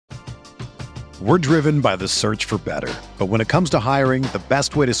We're driven by the search for better. But when it comes to hiring, the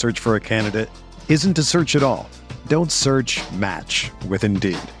best way to search for a candidate isn't to search at all. Don't search, match with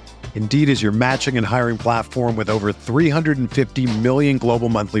Indeed. Indeed is your matching and hiring platform with over 350 million global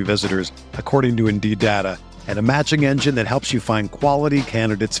monthly visitors, according to Indeed data, and a matching engine that helps you find quality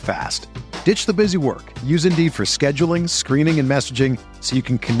candidates fast. Ditch the busy work. Use Indeed for scheduling, screening, and messaging so you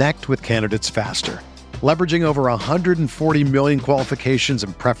can connect with candidates faster. Leveraging over 140 million qualifications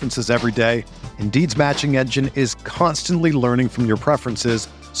and preferences every day, Indeed's matching engine is constantly learning from your preferences,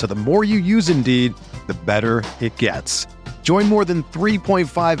 so the more you use Indeed, the better it gets. Join more than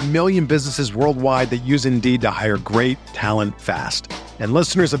 3.5 million businesses worldwide that use Indeed to hire great talent fast. And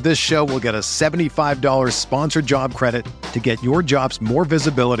listeners of this show will get a $75 sponsored job credit to get your jobs more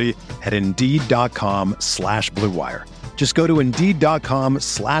visibility at Indeed.com/Blue Wire. Just go to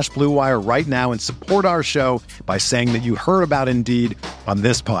Indeed.com/Blue Wire right now and support our show by saying that you heard about Indeed on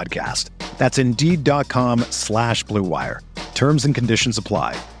this podcast. That's Indeed.com/Blue Wire. Terms and conditions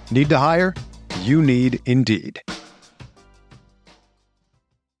apply. Need to hire? You need Indeed.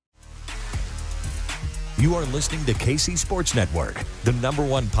 You are listening to KC Sports Network, the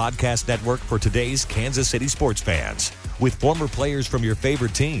 #1 podcast network for today's Kansas City sports fans. With former players from your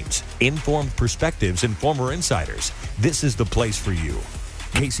favorite teams, informed perspectives, and former insiders, this is the place for you.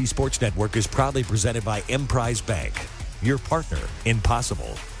 KC Sports Network is proudly presented by Emprise Bank, your partner in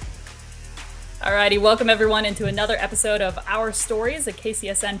possible. Alrighty, welcome everyone into another episode of Our Stories, a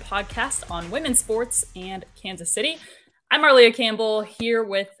KCSN podcast on women's sports and Kansas City. I'm Marlia Campbell here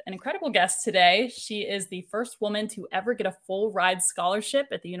with an incredible guest today. She is the first woman to ever get a full ride scholarship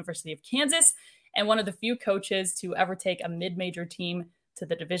at the University of Kansas and one of the few coaches to ever take a mid-major team to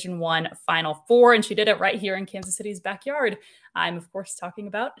the Division I Final Four. And she did it right here in Kansas City's backyard. I'm, of course, talking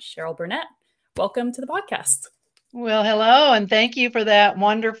about Cheryl Burnett. Welcome to the podcast. Well, hello, and thank you for that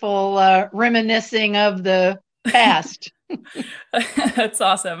wonderful reminiscing of the past. That's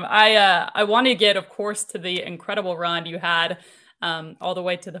awesome. I want to get, of course, to the incredible run you had all the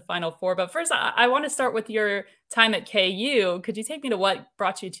way to the Final Four. But first, I want to start with your time at KU. Could you take me to what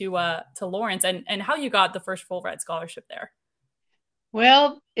brought you to Lawrence and how you got the first full ride scholarship there?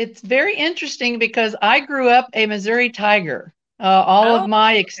 Well, it's very interesting because I grew up a Missouri Tiger. All of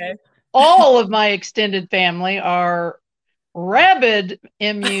my extended family are rabid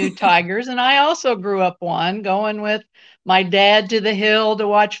MU Tigers, and I also grew up one, going with my dad to the Hill to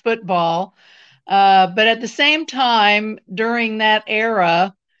watch football. But at the same time, during that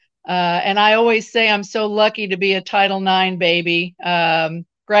era, and I always say I'm so lucky to be a Title IX baby.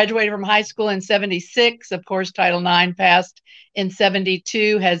 Graduated from high school in 76. Of course, Title IX passed in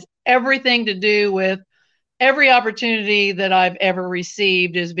 72, has everything to do with every opportunity that I've ever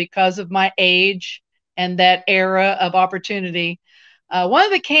received is because of my age and that era of opportunity. One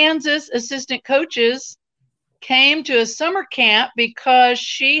of the Kansas assistant coaches came to a summer camp because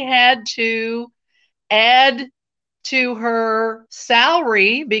she had to add to her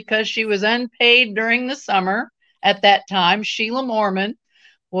salary because she was unpaid during the summer at that time. Sheila Mormon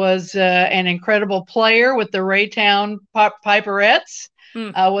was an incredible player with the Raytown Piperettes.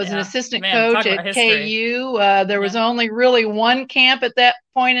 Was an assistant coach at KU. There was only really one camp at that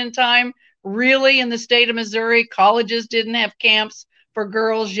point in time, really, in the state of Missouri. Colleges didn't have camps for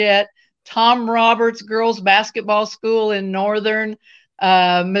girls yet. Tom Roberts Girls Basketball School in northern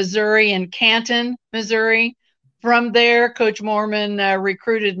Missouri, in Canton, Missouri. From there, Coach Mormon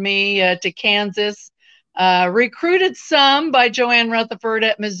recruited me to Kansas. Recruited some by Joanne Rutherford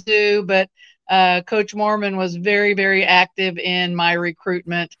at Mizzou, but Coach Mormon was very, very active in my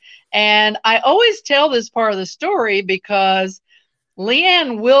recruitment. And I always tell this part of the story because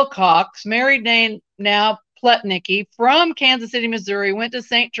Leanne Wilcox, married now Plutnicki, from Kansas City, Missouri, went to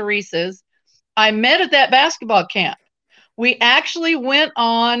St. Teresa's. I met at that basketball camp. We actually went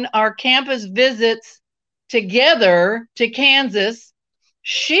on our campus visits together to Kansas.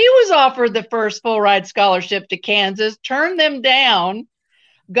 She was offered the first full ride scholarship to Kansas, turned them down,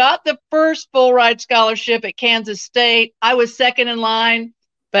 got the first full ride scholarship at Kansas State. I was second in line,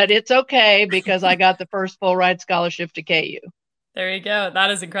 but it's okay because I got the first full ride scholarship to KU. There you go.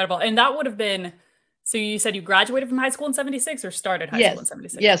 That is incredible. And that would have been, so you said you graduated from high school in 76 or started high school in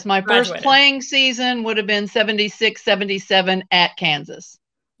 76? Yes, my first playing season would have been 76, 77 at Kansas.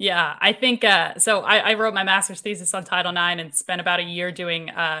 Yeah, I think, so I wrote my master's thesis on Title IX and spent about a year doing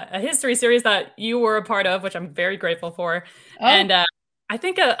a history series that you were a part of, which I'm very grateful for. Oh. And I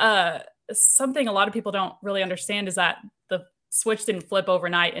think something a lot of people don't really understand is that the switch didn't flip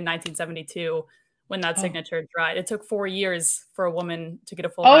overnight in 1972 when that signature dried. It took 4 years for a woman to get a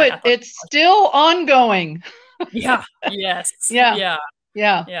full ride. It's still ongoing. Yeah. Yes. Yeah.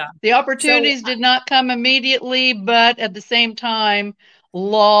 Yeah. Yeah. The opportunities did not come immediately, but at the same time,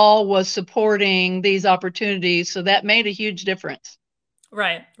 law was supporting these opportunities. So that made a huge difference.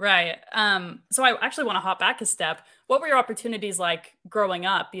 Right, right. So I actually want to hop back a step. What were your opportunities like growing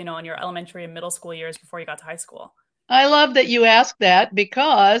up, in your elementary and middle school years before you got to high school? I love that you asked that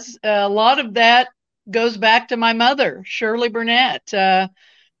because a lot of that goes back to my mother, Shirley Burnett. And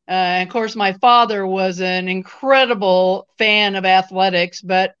of course, my father was an incredible fan of athletics,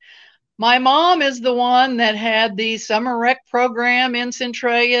 but my mom is the one that had the summer rec program in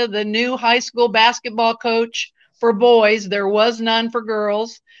Centralia, the new high school basketball coach for boys. There was none for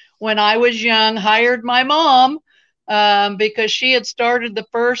girls. When I was young, hired my mom because she had started the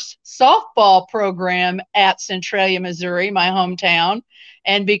first softball program at Centralia, Missouri, my hometown.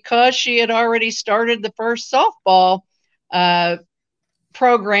 And because she had already started the first softball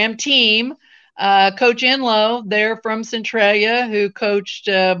program team, Coach Enlow, there from Centralia, who coached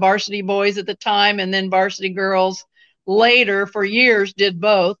varsity boys at the time and then varsity girls later for years, did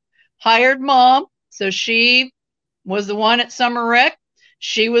both, hired mom. So she was the one at summer rec.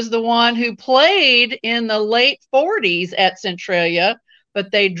 She was the one who played in the late 40s at Centralia,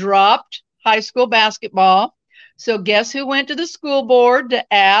 but they dropped high school basketball. So guess who went to the school board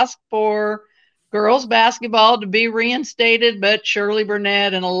to ask for girls basketball to be reinstated? But Shirley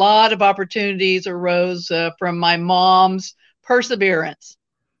Burnett, and a lot of opportunities arose from my mom's perseverance.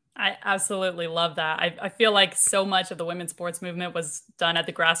 I absolutely love that. I feel like so much of the women's sports movement was done at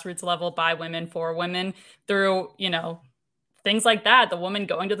the grassroots level by women for women through, things like that, the woman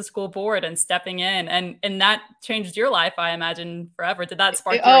going to the school board and stepping in, and that changed your life, I imagine, forever. Did that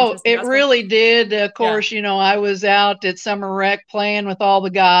spark your interest in it basketball? really did. Of course, I was out at summer rec playing with all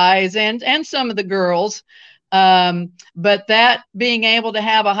the guys and some of the girls. But that being able to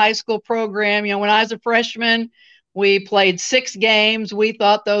have a high school program, when I was a freshman, we played 6 games. We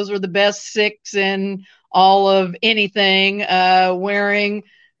thought those were the best 6 in all of anything, wearing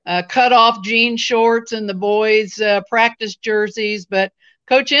cut off jean shorts and the boys' practice jerseys. But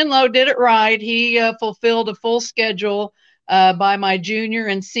Coach Enlow did it right. He fulfilled a full schedule by my junior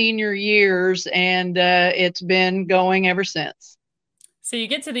and senior years, and it's been going ever since. So you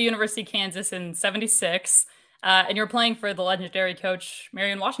get to the University of Kansas in '76, and you're playing for the legendary coach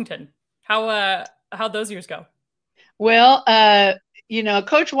Marion Washington. How'd those years go? Well,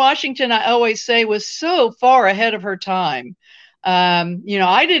 Coach Washington, I always say, was so far ahead of her time.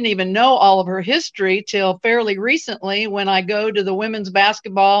 I didn't even know all of her history till fairly recently when I go to the Women's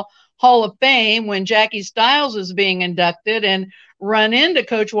Basketball Hall of Fame when Jackie Stiles was being inducted and run into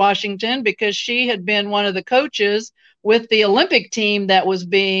Coach Washington because she had been one of the coaches with the Olympic team that was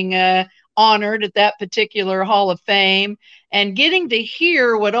being honored at that particular Hall of Fame, and getting to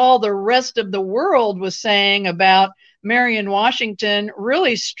hear what all the rest of the world was saying about Marion Washington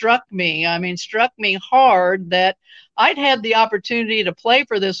really struck me. Struck me hard that I'd had the opportunity to play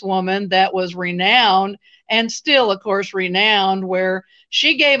for this woman that was renowned and still, of course, renowned, where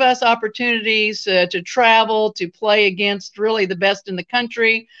she gave us opportunities to travel, to play against really the best in the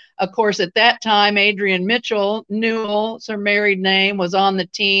country. Of course, at that time, Adrian Mitchell, Newell, her married name, was on the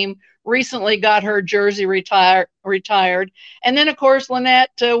team, recently got her jersey retired. And then, of course,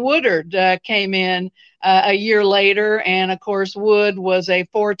 Lynette Woodard came in a year later. And, of course, Wood was a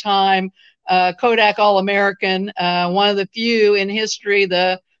 4-time Kodak All-American, one of the few in history,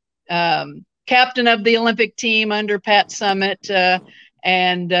 the captain of the Olympic team under Pat Summitt.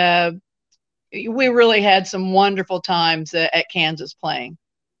 And we really had some wonderful times at Kansas playing.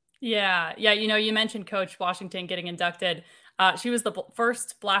 Yeah. You mentioned Coach Washington getting inducted. She was the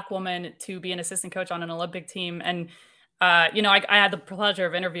first Black woman to be an assistant coach on an Olympic team. And, I had the pleasure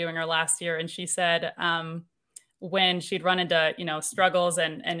of interviewing her last year, and she said when she'd run into, struggles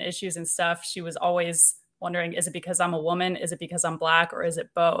and issues and stuff, she was always wondering, is it because I'm a woman? Is it because I'm Black? Or is it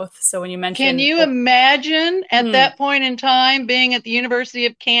both? So when you mentioned... Can you imagine at that point in time being at the University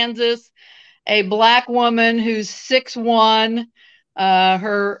of Kansas, a Black woman who's 6'1",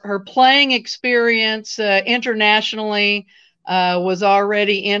 her playing experience internationally was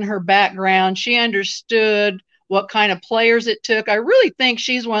already in her background. She understood what kind of players it took. I really think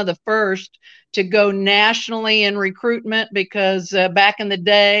she's one of the first to go nationally in recruitment because back in the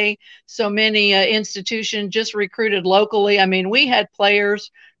day, so many institutions just recruited locally. We had players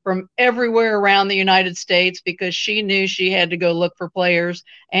from everywhere around the United States because she knew she had to go look for players,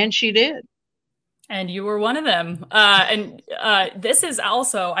 and she did. And you were one of them. This is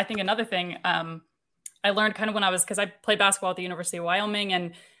also, I think, another thing I learned kind of because I played basketball at the University of Wyoming,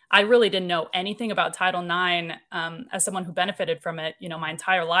 and I really didn't know anything about Title IX as someone who benefited from it, my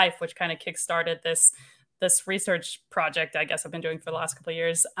entire life, which kind of kickstarted this this research project I guess I've been doing for the last couple of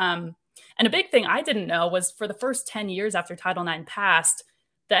years. And a big thing I didn't know was for the first 10 years after Title IX passed,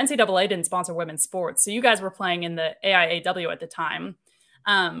 the NCAA didn't sponsor women's sports. So you guys were playing in the AIAW at the time.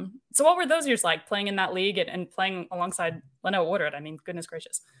 So what were those years like, playing in that league and playing alongside Lynette Woodard? I mean, goodness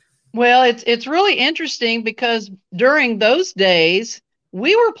gracious. Well, it's really interesting because during those days,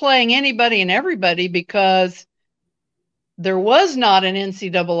 we were playing anybody and everybody because there was not an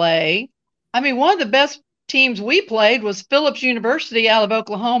NCAA. I mean, one of the best teams we played was Phillips University out of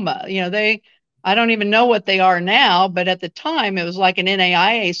Oklahoma. You know, I don't even know what they are now, but at the time it was like an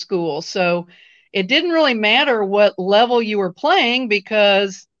NAIA school. So it didn't really matter what level you were playing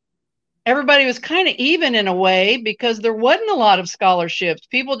because everybody was kind of even in a way because there wasn't a lot of scholarships.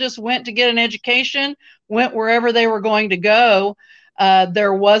 People just went to get an education, went wherever they were going to go.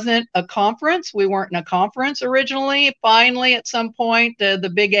 There wasn't a conference. We weren't in a conference originally. Finally, at some point,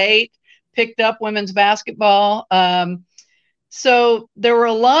 the Big Eight picked up women's basketball. So there were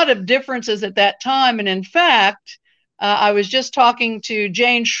a lot of differences at that time. And in fact, I was just talking to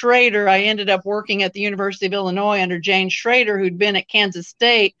Jane Schrader. I ended up working at the University of Illinois under Jane Schrader, who'd been at Kansas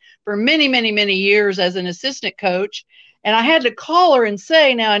State for many, many, many years as an assistant coach. And I had to call her and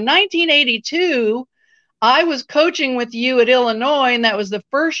say, now in 1982, I was coaching with you at Illinois, and that was the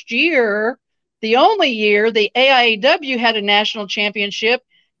first year, the only year the AIAW had a national championship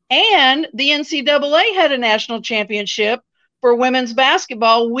and the NCAA had a national championship for women's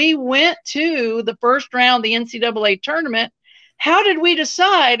basketball. We went to the first round of the NCAA tournament. How did we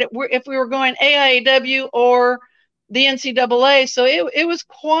decide if we were going AIAW or the NCAA? So it was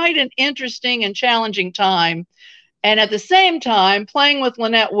quite an interesting and challenging time. And at the same time, playing with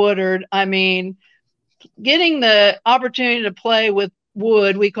Lynette Woodard, I mean, getting the opportunity to play with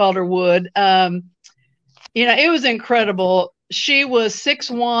Wood, we called her Wood, you know, it was incredible. She was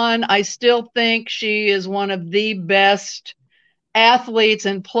 6'1". I still think she is one of the best athletes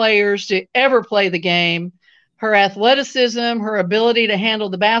and players to ever play the game. Her athleticism, her ability to handle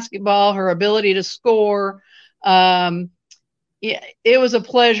the basketball, her ability to score. Yeah, it was a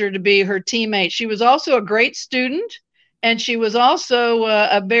pleasure to be her teammate. She was also a great student, and she was also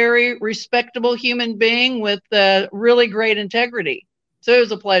a very respectable human being with really great integrity. So it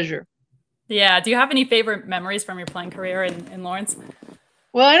was a pleasure. Yeah. Do you have any favorite memories from your playing career in Lawrence?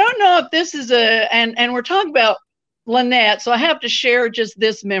 Well, I don't know if this is and we're talking about Lynette, so I have to share just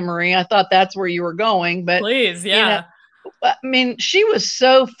this memory. I thought that's where you were going, but please, yeah. You know, I mean, she was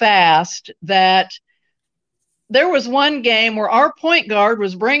so fast that there was one game where our point guard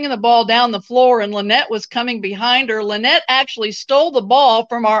was bringing the ball down the floor and Lynette was coming behind her. Lynette actually stole the ball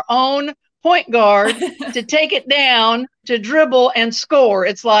from our own point guard to take it down, to dribble and score.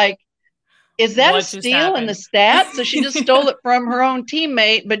 It's like, is that a steal in the stats? So she just stole it from her own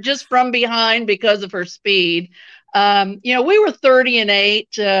teammate, but just from behind because of her speed. You know, we were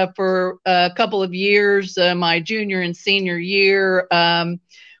 30-8 for a couple of years, my junior and senior year.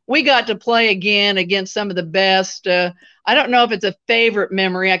 We got to play again against some of the best. I don't know if it's a favorite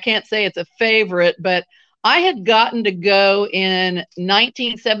memory. I can't say it's a favorite, but I had gotten to go in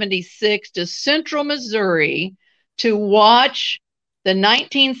 1976 to Central Missouri to watch the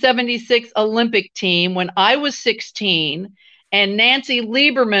 1976 Olympic team when I was 16 and Nancy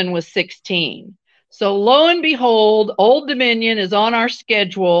Lieberman was 16. So lo and behold, Old Dominion is on our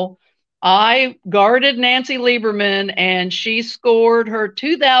schedule. I guarded Nancy Lieberman and she scored her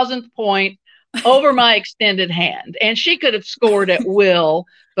 2000th point over my extended hand. And she could have scored at will,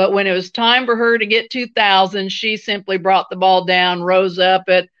 but when it was time for her to get 2000, she simply brought the ball down, rose up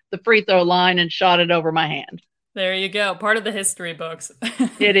at the free throw line and shot it over my hand. There you go. Part of the history books.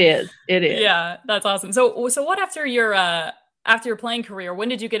 It is. It is. Yeah, that's awesome. So what after your playing career, when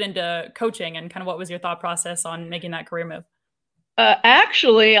did you get into coaching and kind of what was your thought process on making that career move?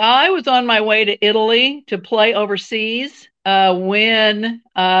 Actually, I was on my way to Italy to play overseas when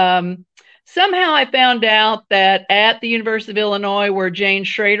somehow I found out that at the University of Illinois, where Jane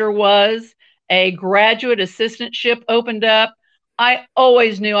Schrader was, a graduate assistantship opened up. I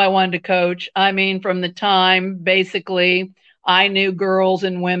always knew I wanted to coach. I mean, from the time, basically, I knew girls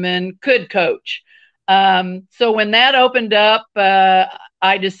and women could coach. So when that opened up,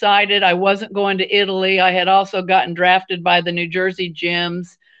 I decided I wasn't going to Italy. I had also gotten drafted by the New Jersey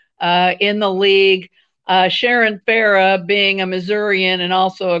Gems in the league. Sharon Farah, being a Missourian and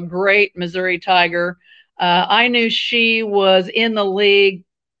also a great Missouri Tiger, I knew she was in the league.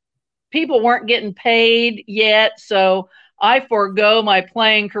 People weren't getting paid yet, so I forego my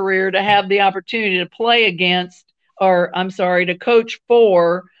playing career to have the opportunity to play against, to coach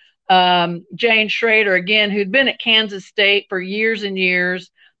for Jane Schrader, again, who'd been at Kansas State for years and years.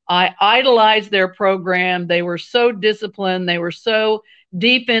 I idolized their program. They were so disciplined. They were so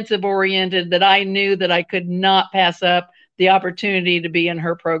defensive oriented that I knew that I could not pass up the opportunity to be in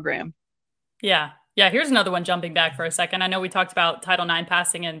her program. Yeah. Yeah. Here's another one, jumping back for a second. I know we talked about Title IX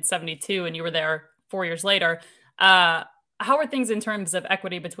passing in 72 and you were there 4 years later. How are things in terms of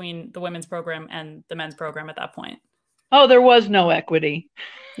equity between the women's program and the men's program at that point? Oh, there was no equity.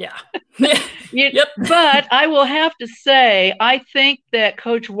 Yeah. Yep. But I will have to say, I think that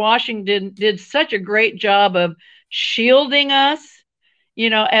Coach Washington did such a great job of shielding us,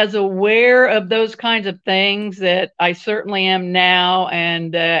 as aware of those kinds of things that I certainly am now.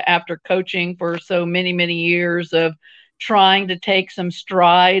 And after coaching for so many, many years of trying to take some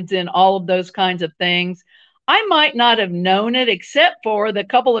strides in all of those kinds of things, I might not have known it except for the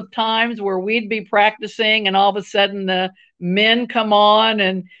couple of times where we'd be practicing and all of a sudden the men come on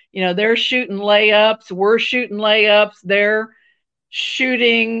and, they're shooting layups, we're shooting layups, they're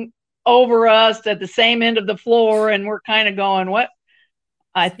shooting over us at the same end of the floor. And we're kind of going, what?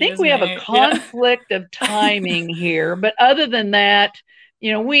 I think we have a conflict of timing here. But other than that,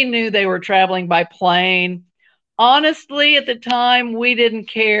 we knew they were traveling by plane. Honestly, at the time, we didn't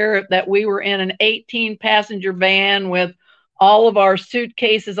care that we were in an 18-passenger van with all of our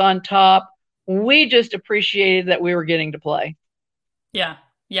suitcases on top. We just appreciated that we were getting to play. Yeah.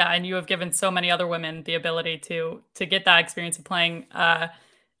 Yeah. And you have given so many other women the ability to get that experience of playing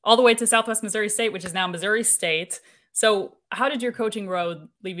all the way to Southwest Missouri State, which is now Missouri State. So how did your coaching road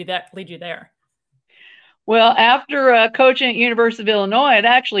lead you there? Well, after coaching at University of Illinois, I'd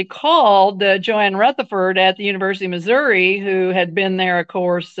actually called Joanne Rutherford at the University of Missouri, who had been there, of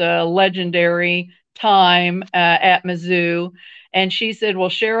course, legendary time at Mizzou. And she said, well,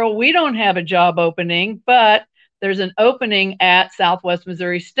 Cheryl, we don't have a job opening, but there's an opening at Southwest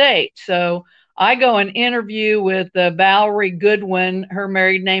Missouri State. So I go and interview with Valerie Goodwin, her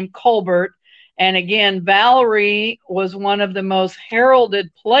married name Colbert. And again, Valerie was one of the most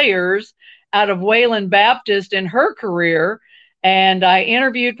heralded players out of Wayland Baptist in her career. And I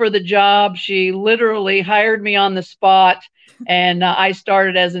interviewed for the job. She literally hired me on the spot. And I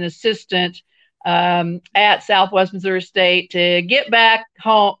started as an assistant at Southwest Missouri State to get back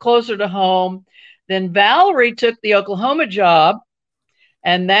home, closer to home. Then Valerie took the Oklahoma job.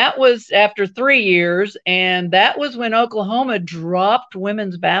 And that was after 3 years. And that was when Oklahoma dropped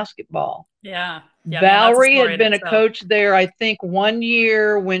women's basketball. Yeah. Valerie had been a coach there, I think, 1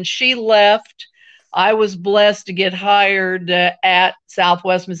 year. When she left, I was blessed to get hired at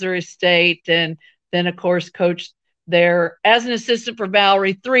Southwest Missouri State. And then, of course, coached there as an assistant for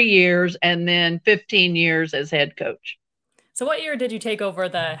Valerie 3 years and then 15 years as head coach. So what year did you take over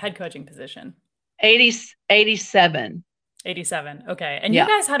the head coaching position? 87. 87. Okay. And you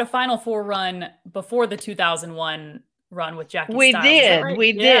guys had a Final Four run before the 2001 run with Jackie Stiles.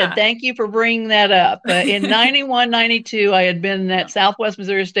 We did. Thank you for bringing that up. In 91, 92, I had been at Southwest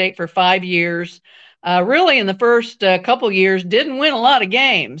Missouri State for 5 years. Really, in the first couple years, didn't win a lot of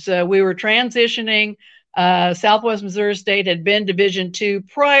games. We were transitioning. Southwest Missouri State had been Division II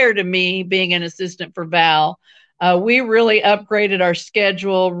prior to me being an assistant for Val. We really upgraded our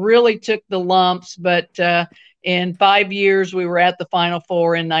schedule, really took the lumps, but in 5 years, we were at the Final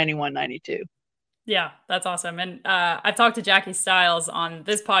Four in 91, 92. Yeah, that's awesome. And I've talked to Jackie Stiles on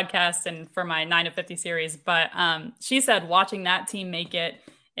this podcast and for my 9 of 50 series, but she said watching that team make it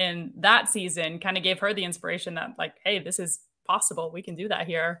in that season kind of gave her the inspiration that, like, hey, this is possible. We can do that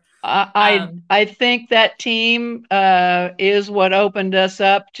here. I think that team is what opened us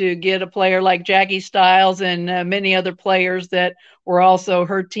up to get a player like Jackie Stiles and many other players that were also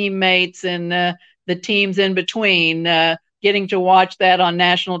her teammates and the teams in between. Getting to watch that on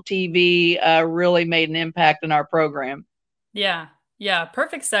national TV really made an impact in our program. Yeah. Yeah.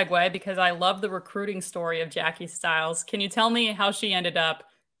 Perfect segue, because I love the recruiting story of Jackie Stiles. Can you tell me how she ended up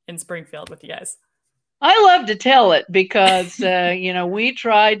in Springfield with you guys? I love to tell it because, we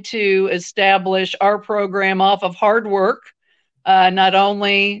tried to establish our program off of hard work. Not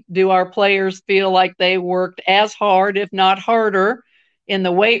only do our players feel like they worked as hard, if not harder, in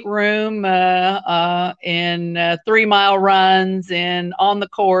the weight room, in 3 mile runs and on the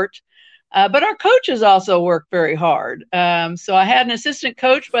court. But our coaches also work very hard. So I had an assistant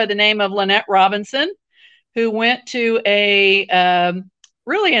coach by the name of Lynette Robinson, who went to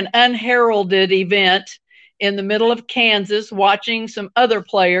really an unheralded event in the middle of Kansas, watching some other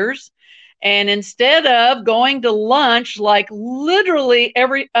players. And instead of going to lunch like literally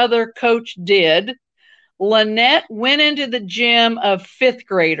every other coach did, Lynette went into the gym of 5th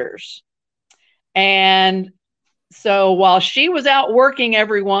graders. And so while she was out working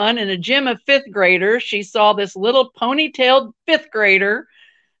everyone in a gym of 5th graders, she saw this little ponytailed 5th grader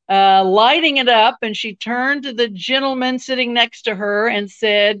lighting it up. And she turned to the gentleman sitting next to her and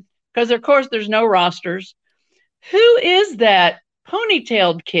said, because of course there's no rosters, "Who is that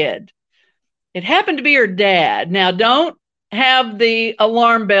ponytailed kid?" It happened to be her dad. Now, don't have the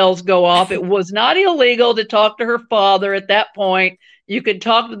alarm bells go off. It was not illegal to talk to her father at that point. You could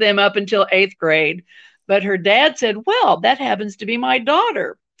talk to them up until 8th grade. But her dad said, "Well, that happens to be my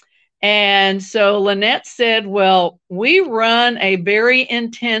daughter." And so Lynette said, "Well, we run a very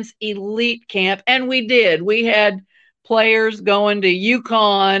intense elite camp." And we did. We had players going to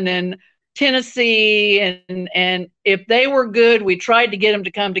UConn and Tennessee. And if they were good, we tried to get them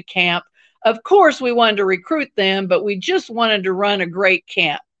to come to camp. Of course, we wanted to recruit them, but we just wanted to run a great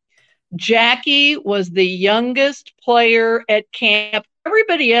camp. Jackie was the youngest player at camp.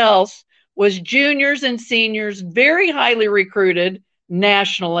 Everybody else was juniors and seniors, very highly recruited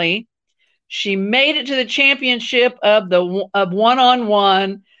nationally. She made it to the championship of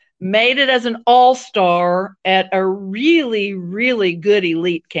one-on-one, made it as an all-star at a really, really good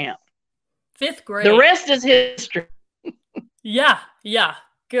elite camp. 5th grade. The rest is history. Yeah.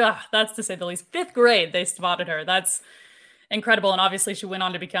 God, that's to say the least. 5th grade, they spotted her. That's incredible. And obviously she went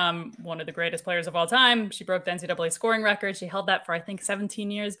on to become one of the greatest players of all time. She broke the NCAA scoring record. She held that for, I think, 17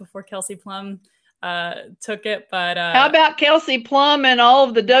 years before Kelsey Plum took it. But how about Kelsey Plum and all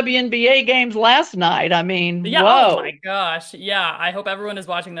of the WNBA games last night? I mean, yeah, whoa. Oh my gosh. Yeah. I hope everyone is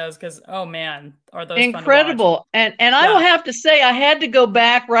watching those because, oh man, are those incredible. And I will have to say, I had to go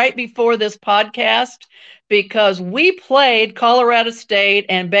back right before this podcast because we played Colorado State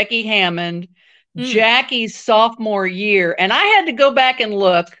and Becky Hammond Jackie's sophomore year. And I had to go back and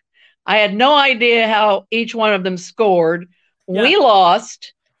look. I had no idea how each one of them scored. Yeah. We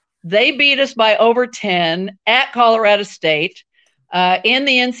lost. They beat us by over 10 at Colorado State in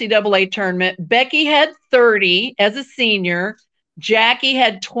the NCAA tournament. Becky had 30 as a senior. Jackie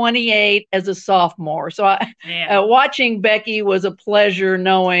had 28 as a sophomore. So watching Becky was a pleasure,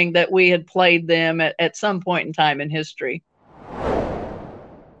 knowing that we had played them at some point in time in history.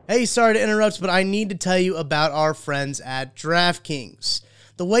 Hey, sorry to interrupt, but I need to tell you about our friends at DraftKings.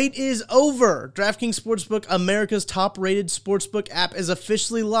 The wait is over. DraftKings Sportsbook, America's top-rated sportsbook app, is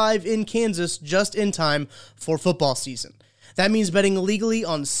officially live in Kansas just in time for football season. That means betting legally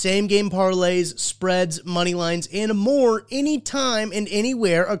on same-game parlays, spreads, money lines, and more anytime and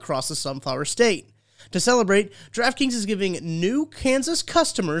anywhere across the Sunflower State. To celebrate, DraftKings is giving new Kansas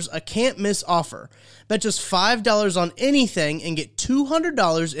customers a can't-miss offer. Bet just $5 on anything and get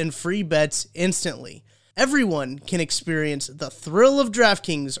 $200 in free bets instantly. Everyone can experience the thrill of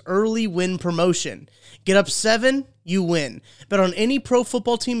DraftKings early win promotion. Get up 7, you win. Bet on any pro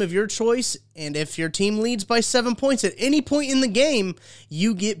football team of your choice, and if your team leads by 7 points at any point in the game,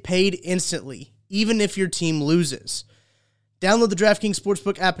 you get paid instantly, even if your team loses. Download the DraftKings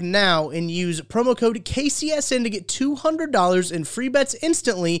Sportsbook app now and use promo code KCSN to get $200 in free bets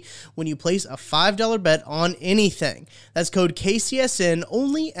instantly when you place a $5 bet on anything. That's code KCSN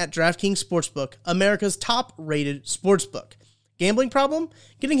only at DraftKings Sportsbook, America's top-rated sportsbook. Gambling problem?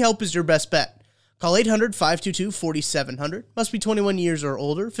 Getting help is your best bet. Call 800-522-4700. Must be 21 years or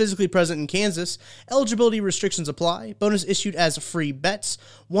older. Physically present in Kansas. Eligibility restrictions apply. Bonus issued as free bets.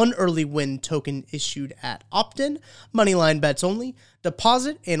 1 early win token issued at opt-in. Moneyline bets only.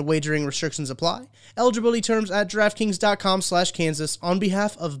 Deposit and wagering restrictions apply. Eligibility terms at DraftKings.com/Kansas on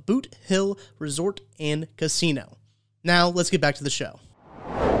behalf of Boot Hill Resort and Casino. Now, let's get back to the show.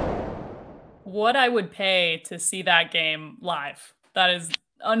 What I would pay to see that game live. That is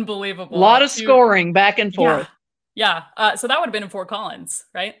unbelievable. A lot of scoring back and forth. Yeah. So that would have been in Fort Collins,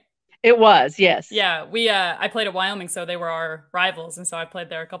 right? It was, yes. Yeah. I played at Wyoming, so they were our rivals. And so I played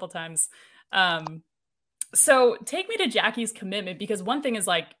there a couple times. So take me to Jackie's commitment, because one thing is,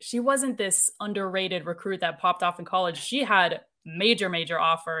 like, she wasn't this underrated recruit that popped off in college. She had major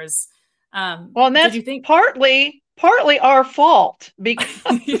offers. Well, and that's partly our fault, because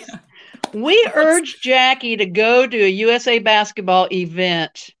we urged Jackie to go to a USA Basketball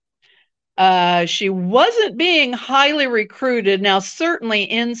event. She wasn't being highly recruited. Now, certainly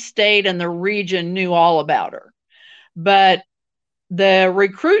in-state and the region knew all about her. But the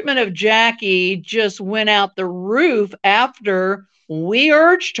recruitment of Jackie just went out the roof after we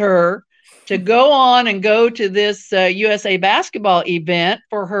urged her to go on and go to this USA Basketball event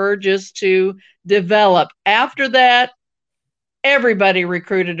for her just to develop. After that, everybody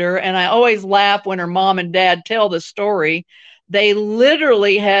recruited her, and I always laugh when her mom and dad tell the story. They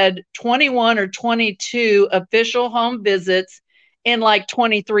literally had 21 or 22 official home visits in like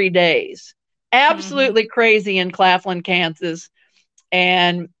 23 days. Absolutely crazy in Claflin, Kansas.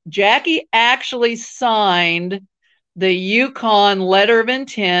 And Jackie actually signed the Yukon letter of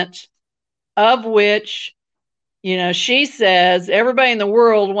intent, of which, she says everybody in the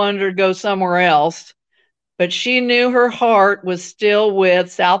world wanted her to go somewhere else, but she knew her heart was still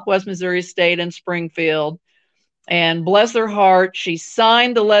with Southwest Missouri State and Springfield. And bless her heart, she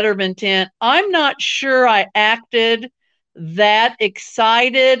signed the letter of intent. I'm not sure I acted that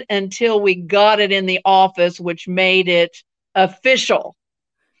excited until we got it in the office, which made it official.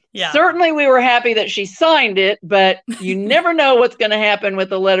 Yeah. Certainly we were happy that she signed it, but you never know what's going to happen with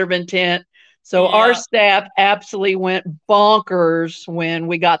the letter of intent. So our staff absolutely went bonkers when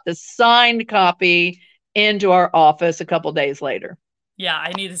we got the signed copy into our office a couple days later. Yeah,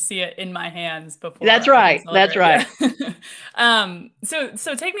 I need to see it in my hands before. That's right. That's right.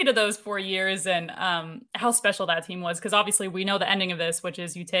 So take me to those 4 years and how special that team was, because obviously we know the ending of this, which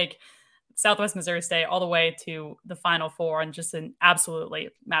is you take Southwest Missouri State all the way to the Final Four and just an absolutely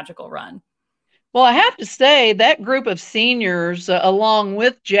magical run. Well, I have to say that group of seniors, along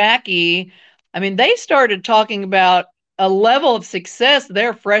with Jackie, I mean, they started talking about a level of success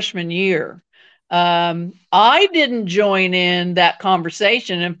their freshman year. I didn't join in that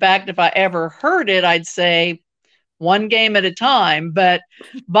conversation. In fact, if I ever heard it, I'd say one game at a time. But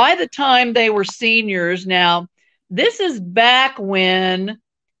by the time they were seniors, now this is back when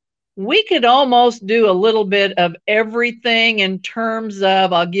we could almost do a little bit of everything in terms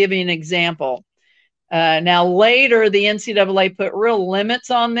of, I'll give you an example. Now later, the NCAA put real limits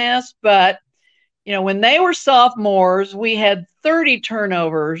on this, but when they were sophomores, we had 30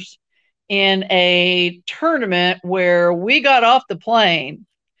 turnovers in a tournament where we got off the plane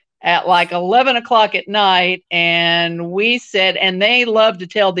at like 11 o'clock at night, and we said, and they love to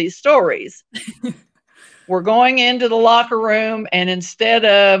tell these stories, we're going into the locker room, and instead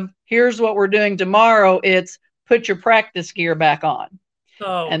of here's what we're doing tomorrow, it's put your practice gear back on.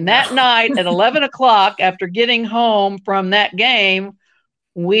 And that night at 11 o'clock, after getting home from that game,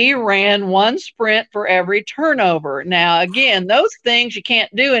 we ran one sprint for every turnover. Now, again, those things you can't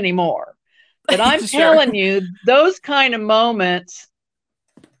do anymore. But I'm telling you, those kind of moments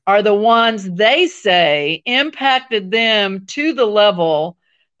are the ones they say impacted them to the level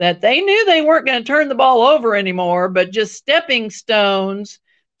that they knew they weren't going to turn the ball over anymore, but just stepping stones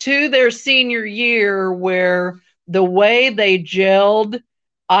to their senior year, where the way they gelled,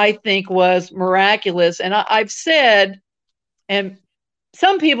 I think, was miraculous. And I've said, and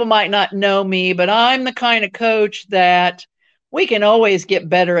some people might not know me, but I'm the kind of coach that we can always get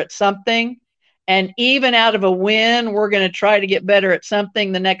better at something. And even out of a win, we're going to try to get better at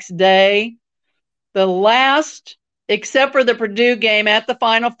something the next day. The last, except for the Purdue game at the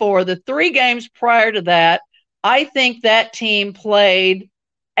Final Four, the 3 games prior to that, I think that team played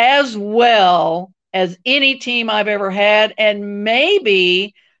as well as any team I've ever had, and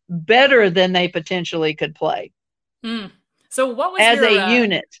maybe better than they potentially could play. So what was as a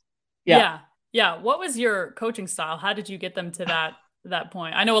unit? Yeah. What was your coaching style? How did you get them to that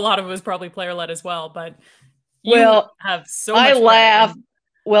point? I know a lot of it was probably player led as well, but you have so much.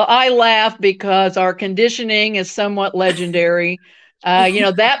 I laugh because our conditioning is somewhat legendary.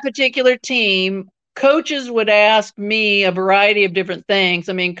 That particular team, coaches would ask me a variety of different things.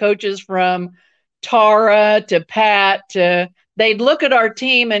 I mean, coaches from Tara to Pat, they'd look at our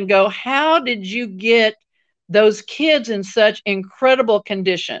team and go, how did you get those kids in such incredible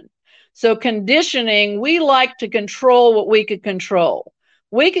condition? So conditioning, we like to control what we could control.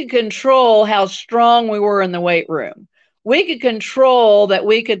 We could control how strong we were in the weight room. We could control that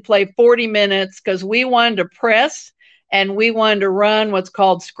we could play 40 minutes because we wanted to press and we wanted to run what's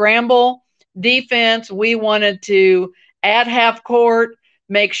called scramble defense. We wanted to, at half court,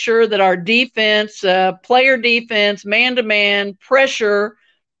 make sure that our defense, player defense, man-to-man, pressure,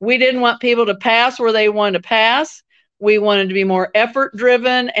 we didn't want people to pass where they wanted to pass. We wanted to be more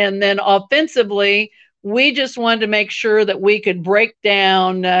effort-driven. And then offensively, we just wanted to make sure that we could break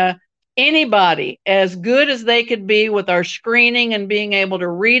down anybody as good as they could be with our screening and being able to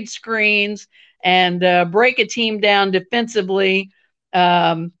read screens and break a team down defensively.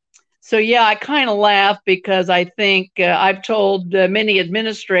 So, I kind of laugh because I think I've told many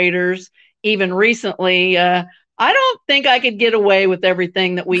administrators, even recently, I don't think I could get away with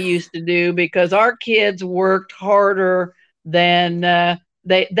everything that we used to do because our kids worked harder than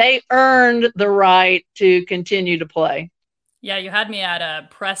they earned the right to continue to play. Yeah, you had me at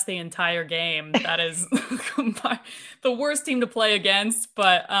press the entire game. That is the worst team to play against.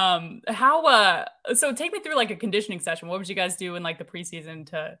 But so take me through like a conditioning session. What would you guys do in like the preseason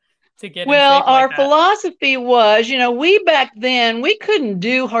to get in shape like our that? Philosophy was, we back then, we couldn't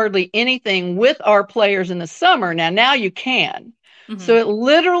do hardly anything with our players in the summer. Now you can. So it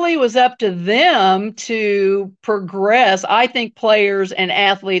literally was up to them to progress. I think players and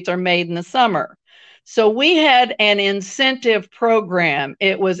athletes are made in the summer. So we had an incentive program.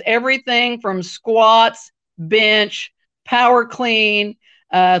 It was everything from squats, bench, power clean,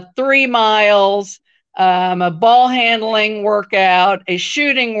 3 miles, a ball handling workout, a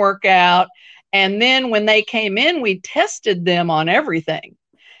shooting workout. And then when they came in, we tested them on everything.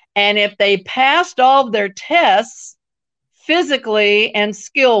 And if they passed all of their tests physically and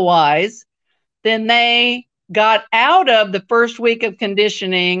skill-wise, then they got out of the first week of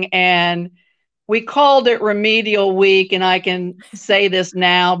conditioning, and we called it remedial week. And I can say this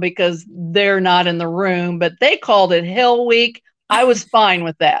now because they're not in the room, but they called it hell week. I was fine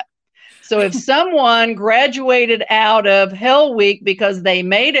with that. So if someone graduated out of hell week because they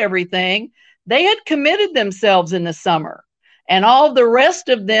made everything, they had committed themselves in the summer. And all the rest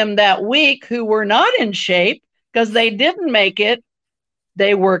of them that week who were not in shape because they didn't make it,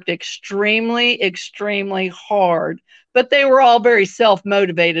 they worked extremely, extremely hard. But they were all very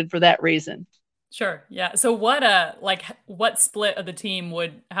self-motivated for that reason. Sure. Yeah. So what split of the team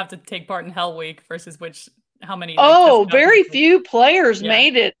would have to take part in Hell Week versus how many? Very few players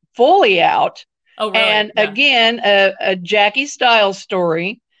made it fully out. Oh, really? And again, a Jackie Stiles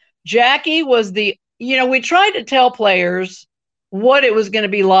story. Jackie was we tried to tell players what it was going to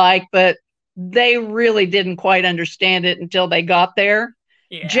be like, but they really didn't quite understand it until they got there.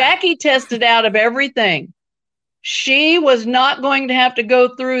 Yeah. Jackie tested out of everything. She was not going to have to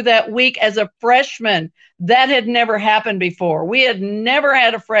go through that week as a freshman. That had never happened before. We had never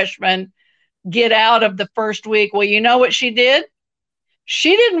had a freshman get out of the first week. Well, you know what she did?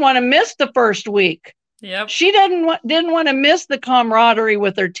 She didn't want to miss the first week. Yep. She didn't want to miss the camaraderie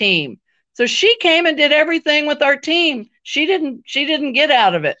with her team. So she came and did everything with our team. She didn't get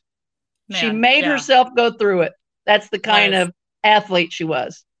out of it. Man, she made herself go through it. That's the kind of athlete she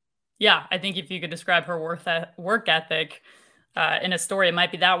was. Yeah, I think if you could describe her work ethic in a story, it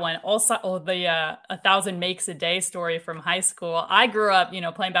might be that one. Also, the 1,000 makes a day story from high school. I grew up,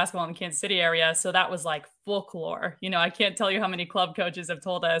 playing basketball in the Kansas City area, so that was like folklore. I can't tell you how many club coaches have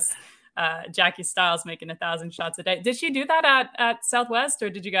told us Jackie Stiles making 1,000 shots a day. Did she do that at Southwest, or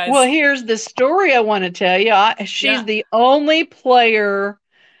did you guys? Well, here's the story I want to tell you. She's the only player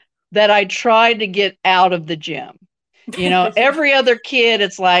that I tried to get out of the gym. Every other kid,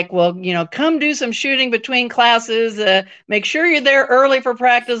 it's like, well, come do some shooting between classes. Make sure you're there early for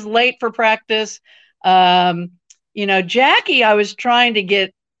practice, late for practice. Jackie, I was trying to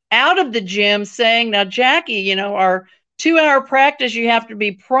get out of the gym saying, now, Jackie, our 2-hour practice, you have to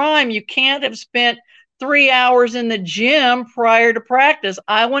be prime. You can't have spent 3 hours in the gym prior to practice.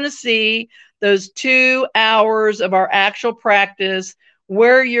 I want to see those 2 hours of our actual practice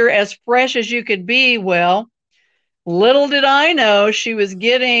where you're as fresh as you could be. Well, little did I know she was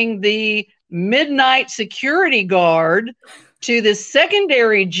getting the midnight security guard to the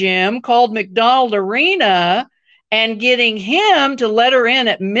secondary gym called McDonald Arena and getting him to let her in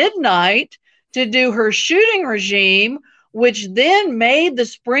at midnight to do her shooting regime, which then made the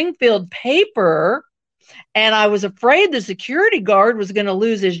Springfield paper. And I was afraid the security guard was going to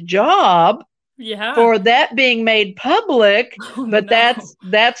lose his job for that being made public. But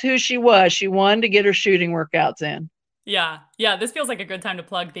that's who she was. She wanted to get her shooting workouts in. Yeah. This feels like a good time to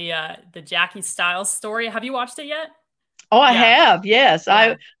plug the Jackie Stiles story. Have you watched it yet? Oh, I have. Yes.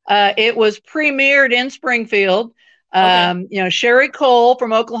 Yeah. It was premiered in Springfield. Okay. Sherry Cole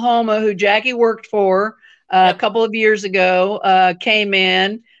from Oklahoma, who Jackie worked for a couple of years ago, came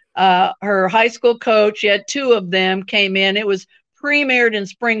in. Her high school coach, she had 2 of them, came in. It was premiered in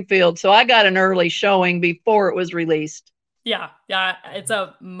Springfield. So I got an early showing before it was released. Yeah. It's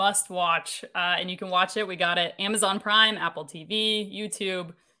a must watch. And you can watch it. We got it Amazon Prime, Apple TV,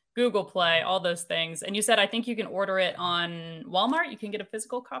 YouTube, Google Play, all those things. And you said, I think you can order it on Walmart. You can get a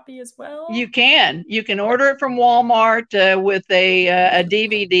physical copy as well. You can order it from Walmart with a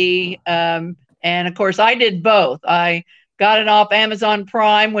DVD. And of course I did both. I got it off Amazon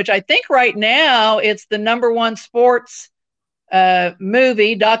Prime, which I think right now it's the #1 sports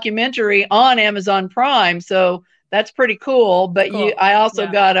movie documentary on Amazon Prime. So that's pretty cool. But cool. I also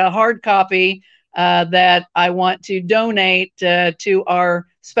got a hard copy that I want to donate to our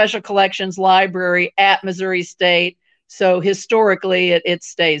Special Collections Library at Missouri State. So historically, it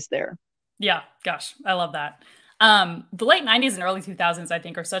stays there. Yeah, gosh, I love that. The late 90s and early 2000s, I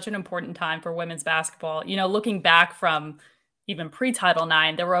think, are such an important time for women's basketball. Looking back from even pre-Title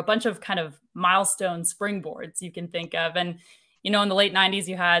IX, there were a bunch of kind of milestone springboards you can think of. And, in the late 90s,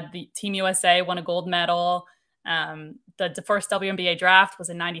 you had the Team USA won a gold medal. The first WNBA draft was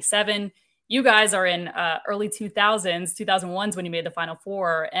in 97. you guys are in early 2000s, 2001s when you made the Final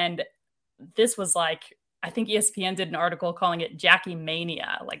Four. And this was like, I think ESPN did an article calling it Jackie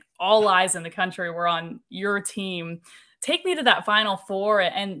Mania. Like all eyes in the country were on your team. Take me to that Final Four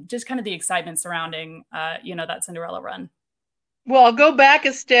and just kind of the excitement surrounding, that Cinderella run. Well, I'll go back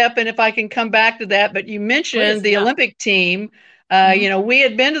a step, and if I can come back to that, but you mentioned the Olympic team. We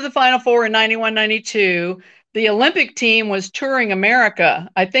had been to the Final Four in 91, 92. The Olympic team was touring America.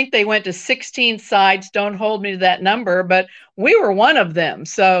 I think they went to 16 sites. Don't hold me to that number, but we were one of them.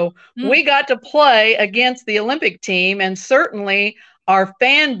 So we got to play against the Olympic team, and certainly our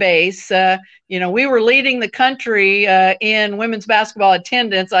fan base, we were leading the country in women's basketball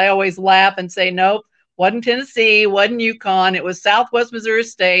attendance. I always laugh and say, nope, wasn't Tennessee, wasn't UConn. It was Southwest Missouri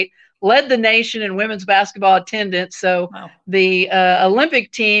State, led the nation in women's basketball attendance. So the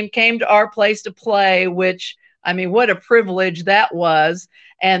Olympic team came to our place to play, which, I mean, what a privilege that was.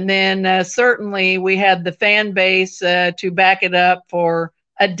 And then certainly we had the fan base to back it up for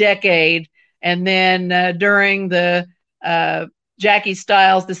a decade. And then during the Jackie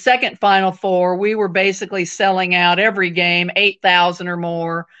Stiles, the second Final Four, we were basically selling out every game, 8,000 or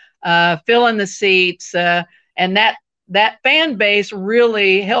more, filling the seats. And that fan base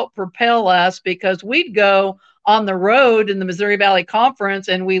really helped propel us, because we'd go on the road in the Missouri Valley Conference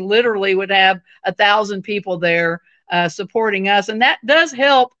and we literally would have 1,000 people there supporting us. And that does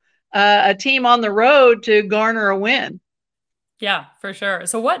help a team on the road to garner a win. Yeah, for sure.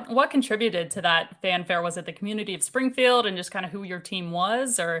 So what contributed to that fanfare? Was it the community of Springfield and just kind of who your team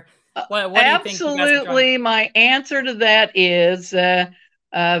was, or what do you think? Absolutely. My answer to that is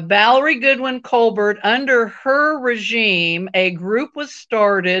Valerie Goodwin Colbert. Under her regime, a group was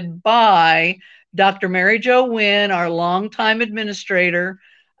started by Dr. Mary Jo Wynn, our longtime administrator,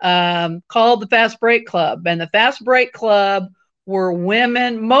 called the Fast Break Club. And the Fast Break Club were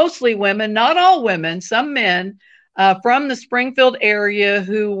women, mostly women, not all women, some men, from the Springfield area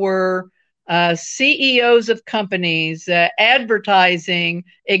who were CEOs of companies, advertising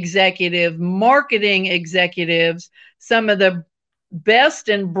executive, marketing executives, some of the best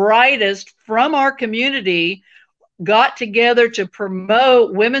and brightest from our community got together to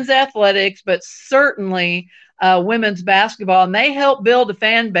promote women's athletics, but certainly women's basketball, and they helped build a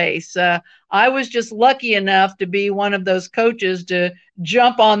fan base. I was just lucky enough to be one of those coaches to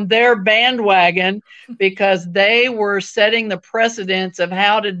jump on their bandwagon, because they were setting the precedence of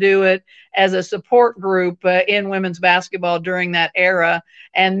how to do it as a support group in women's basketball during that era.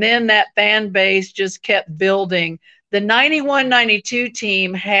 And then that fan base just kept building. The 91-92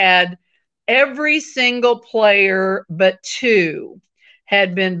 team had every single player but two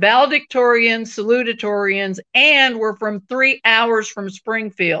had been valedictorians, salutatorians, and were from 3 hours from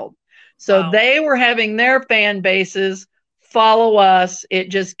Springfield. So They were having their fan bases follow us. It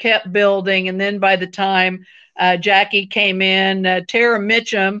just kept building. And then by the time Jackie came in, Tara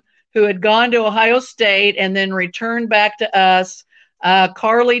Mitchum, who had gone to Ohio State and then returned back to us,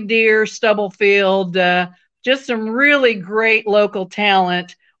 Carly Deer, Stubblefield, just some really great local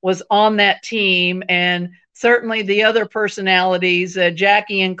talent was on that team. And certainly the other personalities,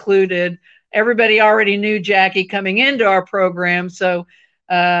 Jackie included. Everybody already knew Jackie coming into our program. So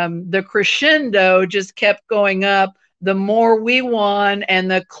the crescendo just kept going up. The more we won and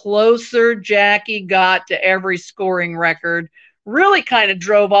the closer Jackie got to every scoring record, really kind of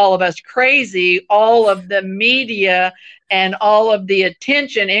drove all of us crazy. All of the media and all of the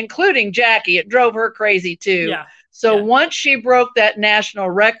attention, including Jackie, it drove her crazy too. Yeah. So once she broke that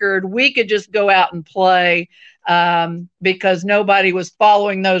national record, we could just go out and play because nobody was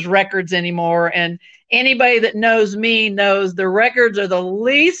following those records anymore. And anybody that knows me knows the records are the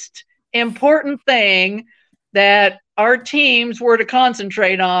least important thing that our teams were to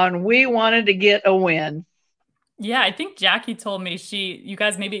concentrate on. We wanted to get a win. Yeah, I think Jackie told me you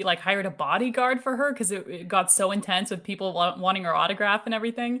guys maybe like hired a bodyguard for her because it got so intense with people wanting her autograph and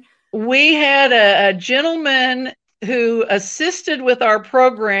everything. We had a gentleman who assisted with our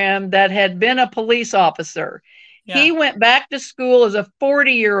program that had been a police officer. Yeah. He went back to school as a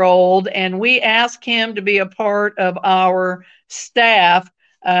 40-year-old, and we asked him to be a part of our staff,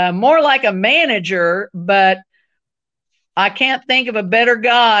 more like a manager, but I can't think of a better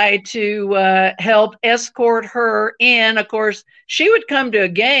guy to help escort her in. Of course, she would come to a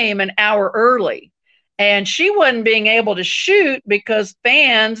game an hour early, and she wasn't being able to shoot because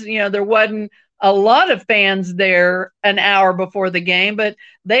fans, there wasn't a lot of fans there an hour before the game, but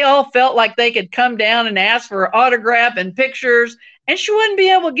they all felt like they could come down and ask for an autograph and pictures, and she wouldn't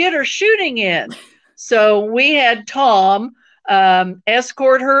be able to get her shooting in. So we had Tom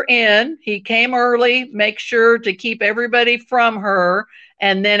escort her in. He came early, make sure to keep everybody from her.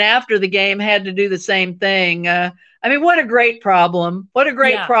 and then after the game had to do the same thing. I mean, what a great problem. What a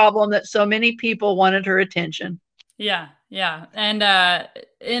great problem that so many people wanted her attention. Yeah, yeah. And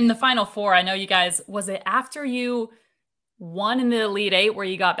in the Final Four, I know you guys, was it after you won in the Elite Eight where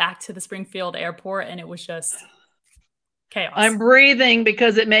you got back to the Springfield airport and it was just chaos? I'm breathing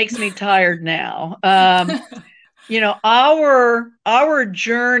because it makes me tired now. Our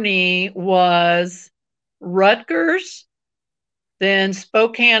journey was Rutgers, then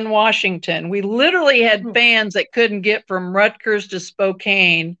Spokane, Washington. We literally had fans that couldn't get from Rutgers to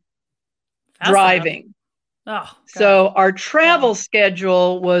Spokane driving. So our travel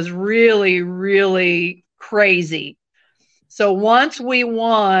schedule was really, really crazy. So once we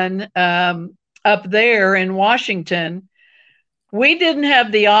won up there in Washington, we didn't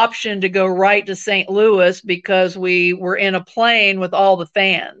have the option to go right to St. Louis because we were in a plane with all the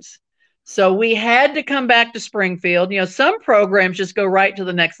fans. So we had to come back to Springfield. Some programs just go right to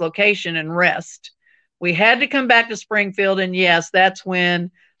the next location and rest. We had to come back to Springfield. And yes, that's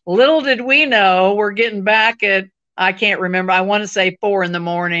when, little did we know, we're getting back at, I can't remember, I want to say 4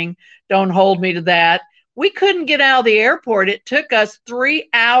 a.m. Don't hold me to that. We couldn't get out of the airport. It took us 3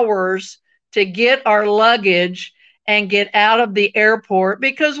 hours to get our luggage and get out of the airport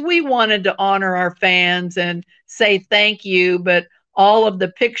because we wanted to honor our fans and say thank you. But all of the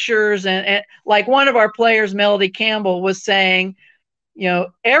pictures and like one of our players, Melody Campbell, was saying,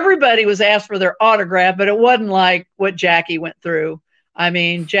 everybody was asked for their autograph, but it wasn't like what Jackie went through. I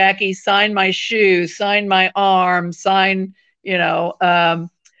mean, Jackie signed my shoe, signed my arm, signed,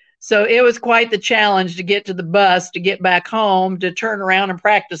 so it was quite the challenge to get to the bus, to get back home, to turn around and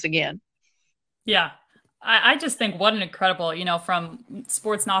practice again. Yeah. I just think what an incredible, from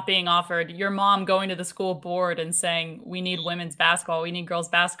sports not being offered, your mom going to the school board and saying, we need women's basketball, we need girls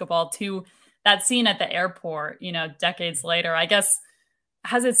basketball, to that scene at the airport, decades later. I guess,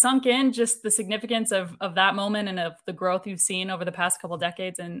 has it sunk in just the significance of that moment and of the growth you've seen over the past couple of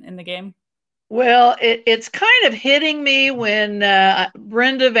decades in the game? Well, it's kind of hitting me when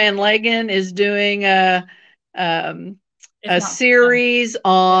Brenda Van Legen is doing a series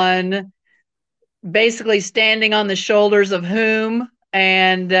on basically standing on the shoulders of whom.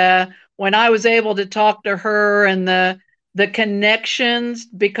 And when I was able to talk to her and the connections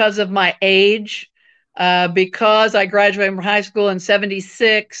because of my age, because I graduated from high school in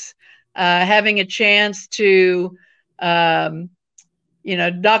 1976, having a chance to, Dr.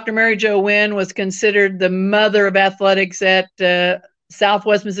 Mary Jo Wynn was considered the mother of athletics at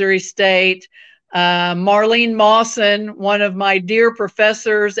Southwest Missouri State. Marlene Mawson, one of my dear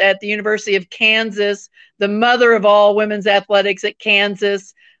professors at the University of Kansas, the mother of all women's athletics at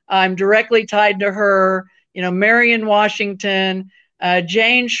Kansas. I'm directly tied to her. Marion Washington,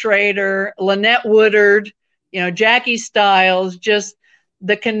 Jane Schrader, Lynette Woodard, Jackie Stiles, just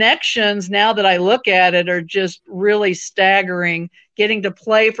the connections now that I look at it are just really staggering. Getting to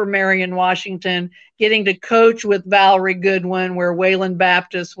play for Marion Washington, getting to coach with Valerie Goodwin, where Wayland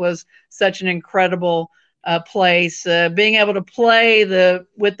Baptist was such an incredible place. Being able to play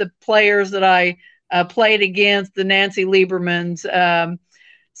with the players that I played against, the Nancy Liebermans.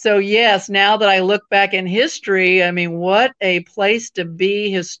 So yes, now that I look back in history, I mean, what a place to be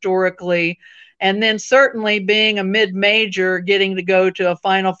historically. And then certainly being a mid-major, getting to go to a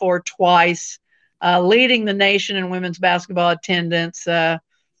Final Four twice, leading the nation in women's basketball attendance.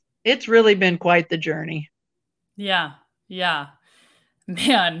 It's really been quite the journey. Yeah. Yeah.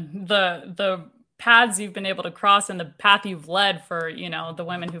 Man, the paths you've been able to cross and the path you've led for, the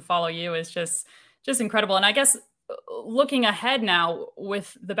women who follow you is just incredible. And I guess looking ahead now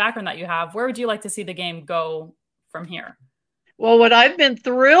with the background that you have, where would you like to see the game go from here? Well, what I've been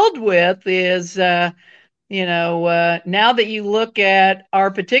thrilled with is, now that you look at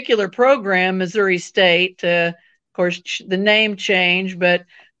our particular program, Missouri State, of course, the name changed, but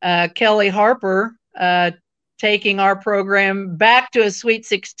Kelly Harper taking our program back to a Sweet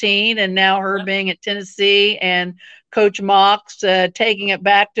 16, and now her being at Tennessee, and Coach Mox taking it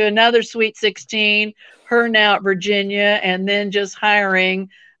back to another Sweet 16, her now at Virginia, and then just hiring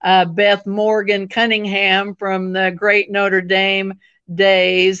Beth Morgan Cunningham from the great Notre Dame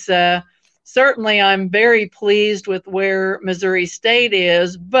days. Certainly, I'm very pleased with where Missouri State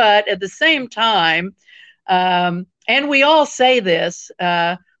is, but at the same time, and we all say this,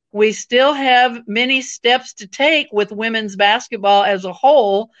 we still have many steps to take with women's basketball as a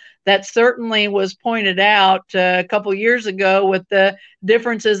whole. That certainly was pointed out a couple years ago with the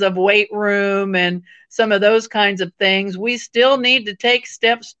differences of weight room and some of those kinds of things. We still need to take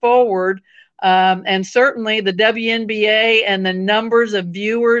steps forward. And certainly the WNBA and the numbers of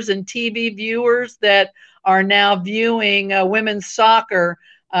viewers and TV viewers that are now viewing women's soccer,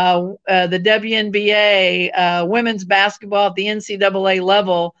 the WNBA, women's basketball at the NCAA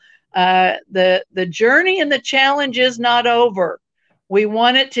level. The journey and the challenge is not over. We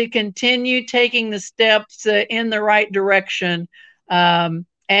want it to continue taking the steps in the right direction.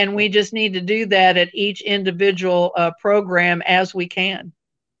 And we just need to do that at each individual program as we can.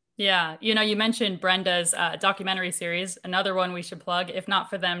 Yeah. You mentioned Brenda's documentary series, another one we should plug,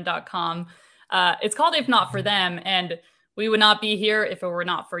 ifnotforthem.com. It's called If Not For Them. And we would not be here if it were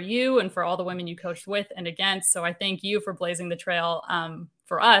not for you and for all the women you coached with and against. So I thank you for blazing the trail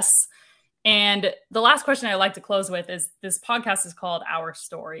for us. And the last question I like to close with is, this podcast is called Our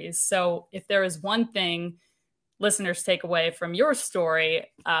Stories. So if there is one thing listeners take away from your story,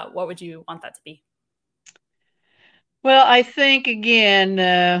 what would you want that to be? Well, I think,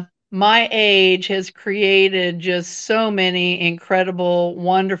 again, my age has created just so many incredible,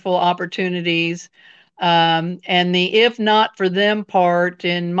 wonderful opportunities. And the if not for them part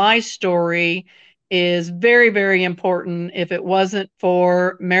in my story is very, very important. If it wasn't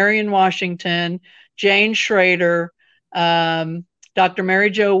for Marion Washington, Jane Schrader, Dr. Mary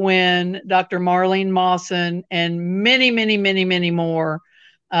Jo Wynn, Dr. Marlene Mawson, and many, many, many, many more,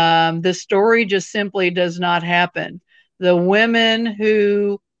 the story just simply does not happen. The women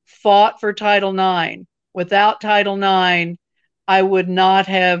who fought for Title IX, without Title IX, I would not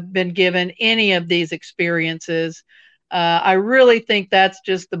have been given any of these experiences. I really think that's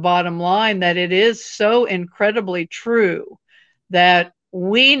just the bottom line, that it is so incredibly true that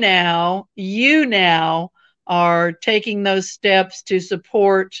you now are taking those steps to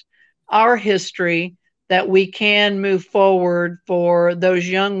support our history, that we can move forward for those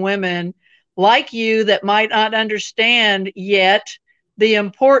young women like you that might not understand yet the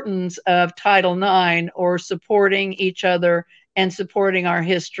importance of Title IX or supporting each other and supporting our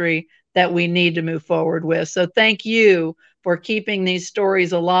history that we need to move forward with. So thank you for keeping these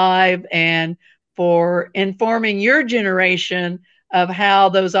stories alive and for informing your generation of how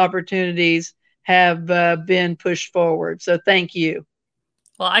those opportunities have been pushed forward. So thank you.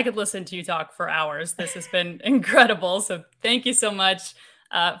 Well, I could listen to you talk for hours. This has been incredible. So thank you so much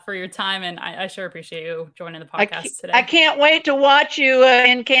for your time. And I sure appreciate you joining the podcast today. I can't wait to watch you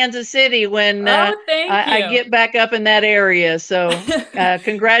in Kansas City when I get back up in that area. So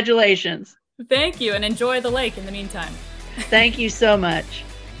congratulations. Thank you. And enjoy the lake in the meantime. Thank you so much.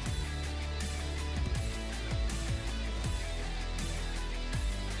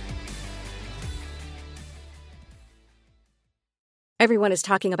 Everyone is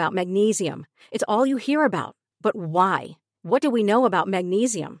talking about magnesium. It's all you hear about. But why? What do we know about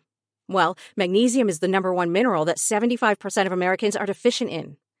magnesium? Well, magnesium is the number one mineral that 75% of Americans are deficient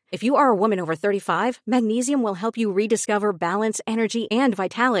in. If you are a woman over 35, magnesium will help you rediscover balance, energy, and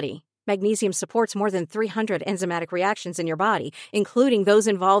vitality. Magnesium supports more than 300 enzymatic reactions in your body, including those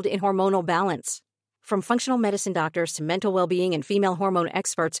involved in hormonal balance. From functional medicine doctors to mental well-being and female hormone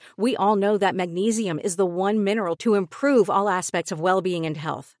experts, we all know that magnesium is the one mineral to improve all aspects of well-being and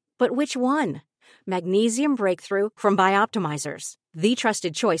health. But which one? Magnesium Breakthrough from Bioptimizers, the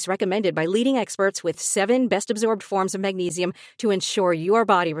trusted choice recommended by leading experts with 7 best-absorbed forms of magnesium to ensure your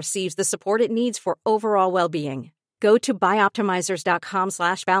body receives the support it needs for overall well-being. Go to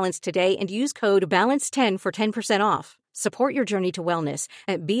bioptimizers.com/balance today and use code BALANCE10 for 10% off. Support your journey to wellness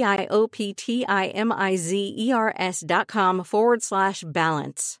at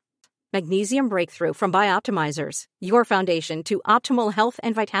bioptimizers.com/balance. Magnesium Breakthrough from Bioptimizers, your foundation to optimal health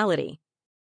and vitality.